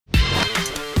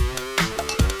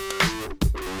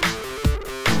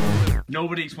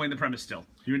Nobody explained the premise still.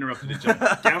 You interrupted it, Joe.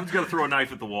 Gavin's going to throw a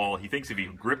knife at the wall. He thinks if he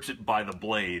grips it by the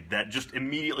blade, that just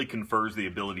immediately confers the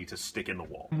ability to stick in the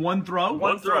wall. One throw?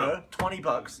 One throw.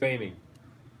 $20. Aiming.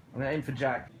 I'm going to aim for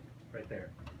Jack. Right there.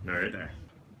 All right. Right there.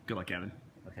 Good luck, Gavin.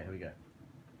 Okay, here we go.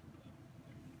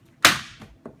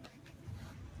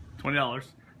 $20.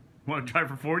 Want to try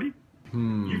for 40?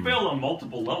 You failed on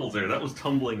multiple levels there. That was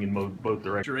tumbling in both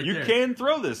directions. Right you there. can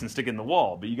throw this and stick it in the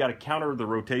wall, but you got to counter the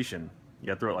rotation. You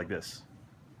got to throw it like this.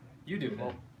 You do.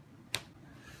 Well.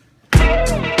 Come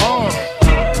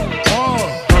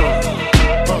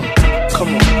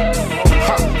on.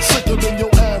 Ha, sicker than your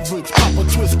average. Papa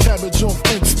twist cabbage off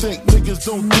instinct. Niggas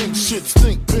don't think shit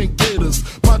stink. Pink gators.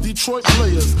 My Detroit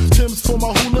players. Tim's for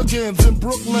my hooligans in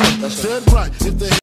Brooklyn. Dead right. If